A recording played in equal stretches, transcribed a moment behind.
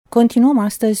Continuăm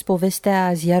astăzi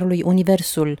povestea ziarului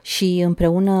Universul și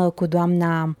împreună cu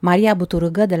doamna Maria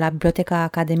Buturuga de la Biblioteca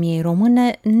Academiei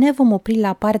Române ne vom opri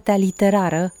la partea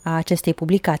literară a acestei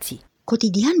publicații.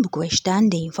 Cotidian bucureștean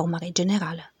de informare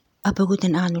generală, apărut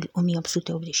în anul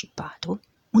 1884,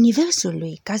 Universul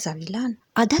lui Cazzavilan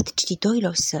a dat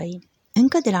cititorilor săi,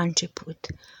 încă de la început,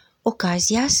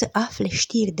 ocazia să afle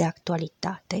știri de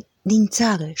actualitate din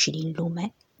țară și din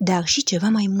lume, dar și ceva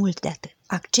mai mult de atât,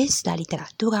 acces la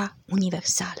literatura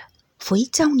universală.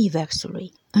 Foița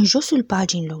Universului, în josul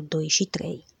paginilor 2 și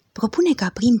 3, propune ca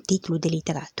prim titlu de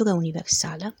literatură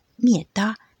universală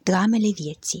Mieta, dramele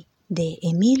vieții, de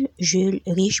Emil Jules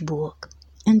Richebourg.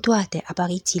 În toate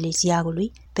aparițiile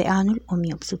ziarului pe anul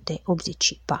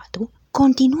 1884,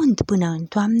 continuând până în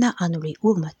toamna anului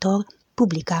următor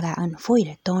publicarea în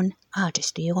foileton a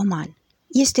acestui roman.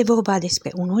 Este vorba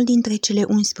despre unul dintre cele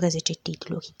 11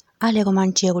 titluri ale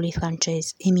romancierului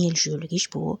francez Emil Jules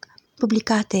Richebourg,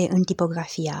 publicate în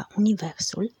tipografia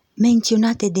Universul,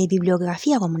 menționate de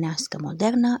bibliografia românească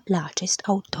modernă la acest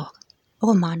autor.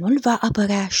 Romanul va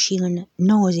apărea și în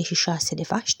 96 de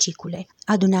fascicule,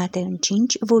 adunate în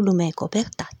 5 volume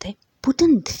copertate,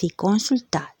 putând fi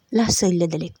consultat la sălile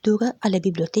de lectură ale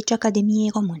Bibliotecii Academiei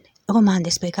Române, roman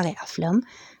despre care aflăm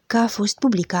că a fost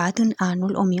publicat în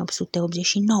anul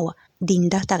 1889, din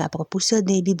datarea propusă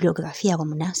de bibliografia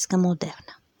românească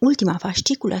modernă. Ultima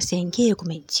fasciculă se încheie cu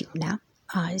mențiunea: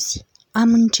 azi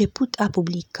am început a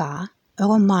publica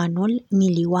romanul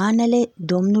Milioanele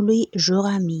domnului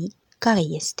Jorami, care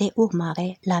este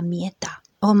urmare la Mieta,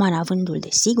 roman avându-l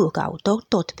desigur ca autor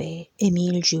tot pe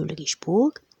Emil Jules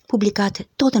Richebourg, publicat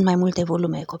tot în mai multe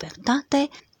volume copertate,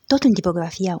 tot în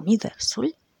tipografia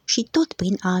Universul și tot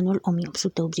prin anul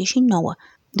 1889,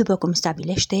 după cum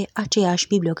stabilește aceeași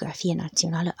bibliografie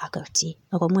națională a cărții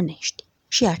românești.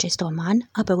 Și acest roman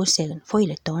apăruse în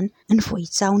foileton, în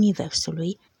Foița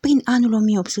Universului, prin anul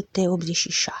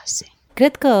 1886.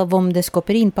 Cred că vom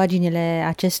descoperi în paginile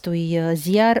acestui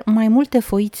ziar mai multe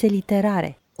foițe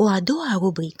literare. O a doua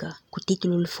rubrică, cu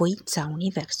titlul Foița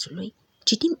Universului,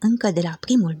 citim încă de la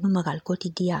primul număr al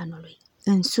Cotidianului,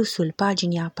 în susul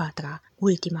paginii a 4-a,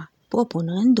 ultima,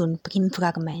 propunând un prim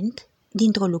fragment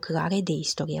dintr-o lucrare de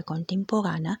istorie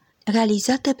contemporană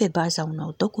realizată pe baza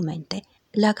unor documente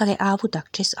la care a avut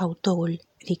acces autorul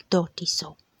Victor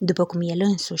Tissot, după cum el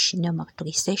însuși ne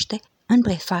mărturisește în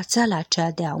prefața la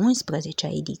cea de-a 11-a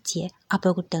ediție,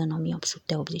 apărută în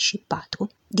 1884,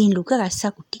 din lucrarea sa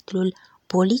cu titlul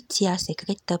Poliția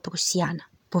secretă prusiană.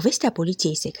 Povestea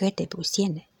poliției secrete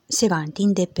prusiene se va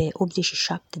întinde pe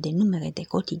 87 de numere de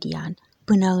Cotidian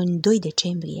până în 2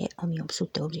 decembrie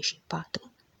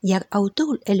 1884, iar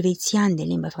autorul elvețian de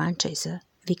limbă franceză,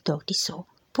 Victor Tissot,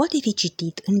 poate fi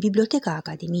citit în Biblioteca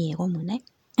Academiei Române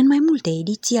în mai multe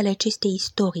ediții ale acestei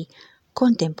istorii,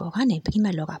 contemporane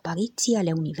primelor apariții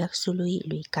ale Universului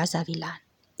lui Cazzavilan.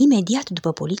 Imediat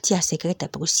după Poliția secretă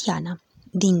prusiană,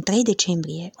 din 3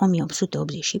 decembrie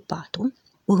 1884,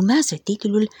 urmează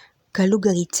titlul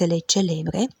Călugărițele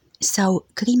celebre sau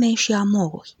Crime și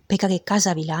amoruri, pe care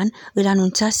Cazzavilan îl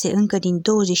anunțase încă din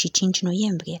 25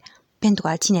 noiembrie, pentru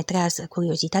a ține trează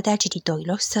curiozitatea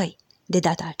cititorilor săi. De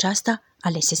data aceasta,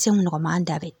 alesese un roman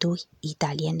de aveturi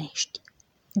italienești.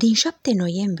 Din 7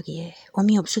 noiembrie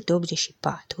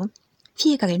 1884,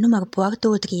 fiecare număr poartă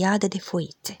o triadă de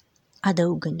foițe,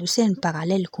 adăugându-se în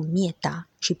paralel cu Mieta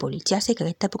și Poliția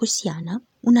secretă prusiană,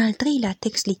 un al treilea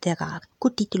text literar cu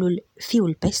titlul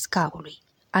Fiul pescarului,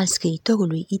 al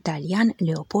scriitorului italian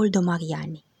Leopoldo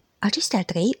Mariani. Acestea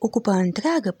trei ocupă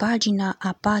întreagă pagina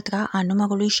a 4-a a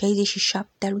numărului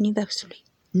 67 al Universului,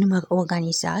 număr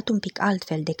organizat un pic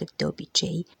altfel decât de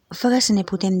obicei, fără să ne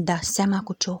putem da seama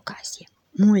cu ce ocazie.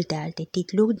 Multe alte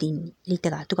titluri din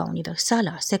literatura universală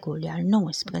a secolului al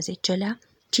XIX-lea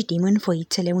citim în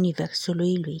foițele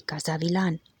Universului lui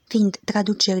Cazzavilan, fiind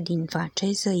traduceri din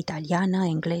franceză, italiană,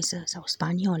 engleză sau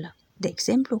spaniolă. De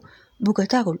exemplu,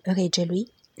 Bucătarul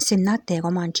regelui, semnat de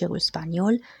romancierul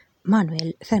spaniol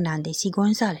Manuel Fernández y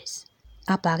González,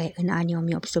 apare în anii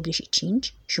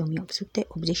 1885 și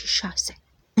 1886.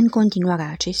 În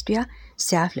continuarea acestuia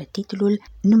se află titlul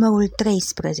Numărul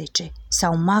 13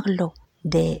 sau Marlot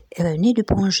de René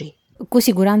Duponget. Cu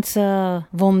siguranță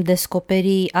vom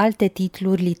descoperi alte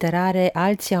titluri literare,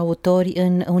 alți autori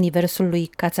în Universul lui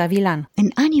Cazzavilan. În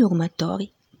anii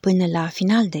următori, până la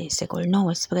final de secol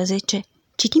XIX,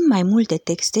 citim mai multe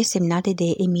texte semnate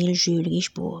de Emil Jules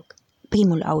Richebourg,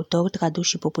 primul autor tradus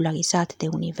și popularizat de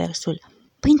Universul,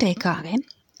 printre care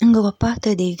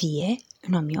Îngropată de vie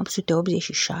în 1886-1887,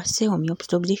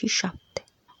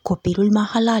 Copilul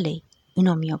Mahalalei în 1887-1888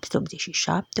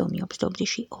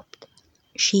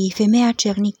 și Femeia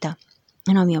cernită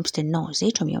în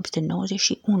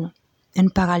 1890-1891. În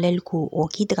paralel cu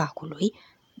Ochii dracului,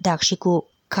 dar și cu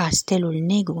Castelul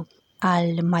negru, al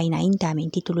mai înainte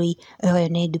amintitului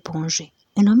René Duponget.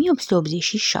 În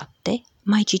 1887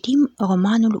 mai citim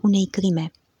Romanul unei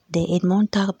crime, de Edmond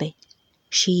Tarbet,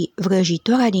 și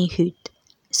Vrăjitoarea din Hut,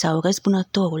 sau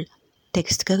Răzbunătorul,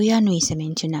 text căruia nu îi se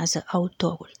menționează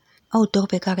autorul, autor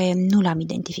pe care nu l-am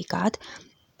identificat,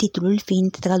 titlul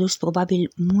fiind tradus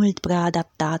probabil mult prea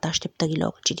adaptat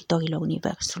așteptărilor cititorilor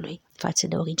Universului față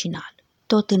de original.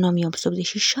 Tot în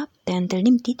 1887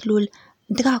 întâlnim titlul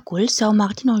Dracul sau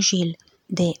Martin Ogil,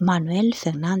 de Manuel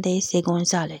Fernández de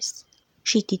González,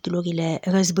 și titlurile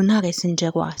Răzbunare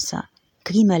sângeroasă,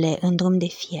 Crimele în drum de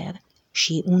fier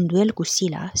și Un duel cu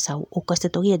Sila sau O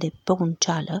căsătorie de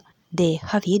porunceală, de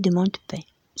Javier de Montpe.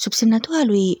 Sub semnătura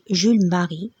lui Jules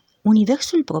Marie,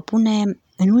 Universul propune,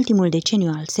 în ultimul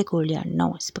deceniu al secolului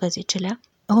al XIX-lea,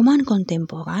 roman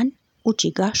contemporan,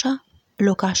 Ucigașa,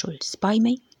 Locașul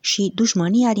spaimei și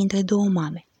Dușmănia dintre două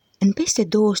mame. În peste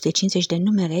 250 de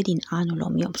numere din anul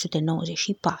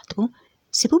 1894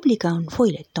 se publică un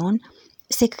foileton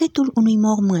Secretul unui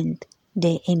mormânt,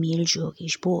 de Emile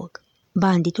Jurișburg,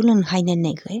 Banditul în haine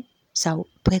negre sau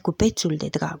Precupețul de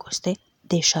dragoste,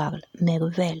 de Charles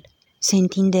Merveille. Se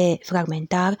întinde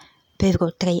fragmentar pe vreo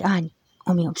 3 ani,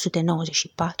 1894-1896.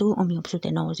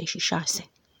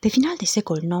 Pe final de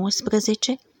secol XIX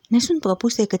ne sunt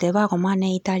propuse câteva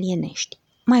romane italienești,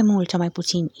 mai mult sau mai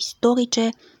puțin istorice,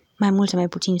 mai mult sau mai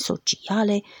puțin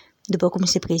sociale, după cum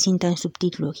se prezintă în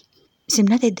subtitluri,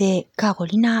 semnate de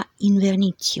Carolina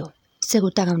Invernizio,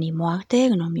 Sărutarea unei moarte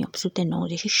în 1897-1898,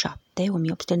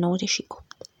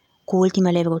 cu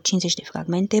ultimele vreo 50 de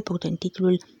fragmente purtând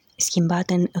titlul schimbat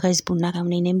în Răzbunarea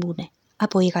unei nebune,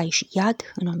 apoi Rai și Iad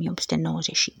în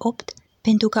 1898,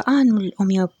 pentru că anul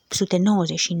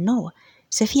 1899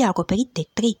 să fie acoperit de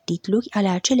 3 titluri ale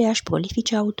aceleiași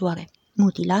prolifice autoare,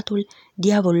 Mutilatul,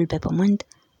 Diavolul pe pământ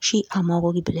și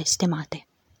Amoruri blestemate.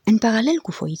 În paralel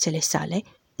cu foițele sale,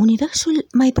 Universul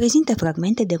mai prezintă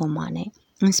fragmente de romane,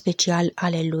 în special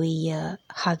ale lui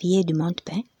Javier de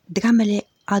Montpe, Dramele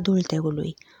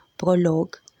adulterului,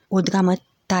 Prolog, o dramă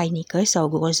tainică sau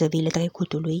grozăvile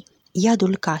trecutului,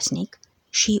 Iadul casnic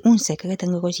și Un secret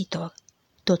îngrozitor.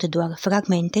 Tot doar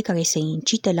fragmente care se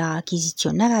incită la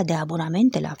achiziționarea de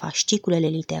abonamente la fasciculele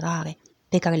literare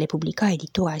pe care le publica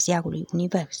editura ziarului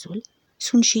Universul,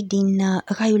 sunt și din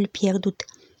Raiul pierdut,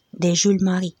 de Jules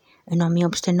Marie, în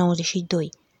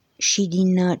 1892, și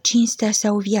din Cinstea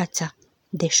sau viața,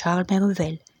 de Charles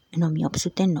Merveille, în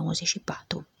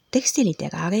 1894. Texte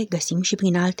literare găsim și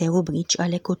prin alte rubrici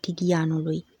ale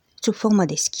Cotidianului, sub formă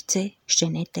de schițe,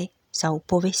 scenete sau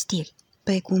povestiri,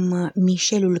 precum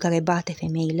Michelul care bate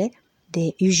femeile,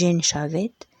 de Eugène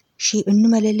Chavet, și În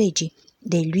numele legii,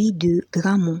 de Louis de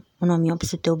Gramont, în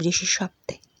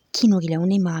 1887, Chinurile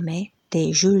unei mame,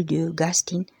 de Jules de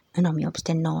Gastin, în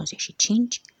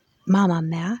 1895, Mama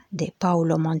mea, de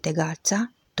Paulo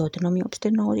Montegazza, tot în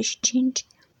 1895,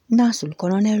 Nasul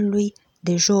colonelului,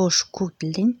 de Georges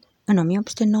Courtelin, în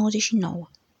 1899.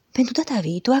 Pentru data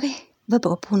viitoare, vă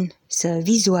propun să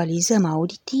vizualizăm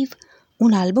auditiv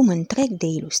un album întreg de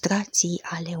ilustrații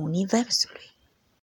ale Universului.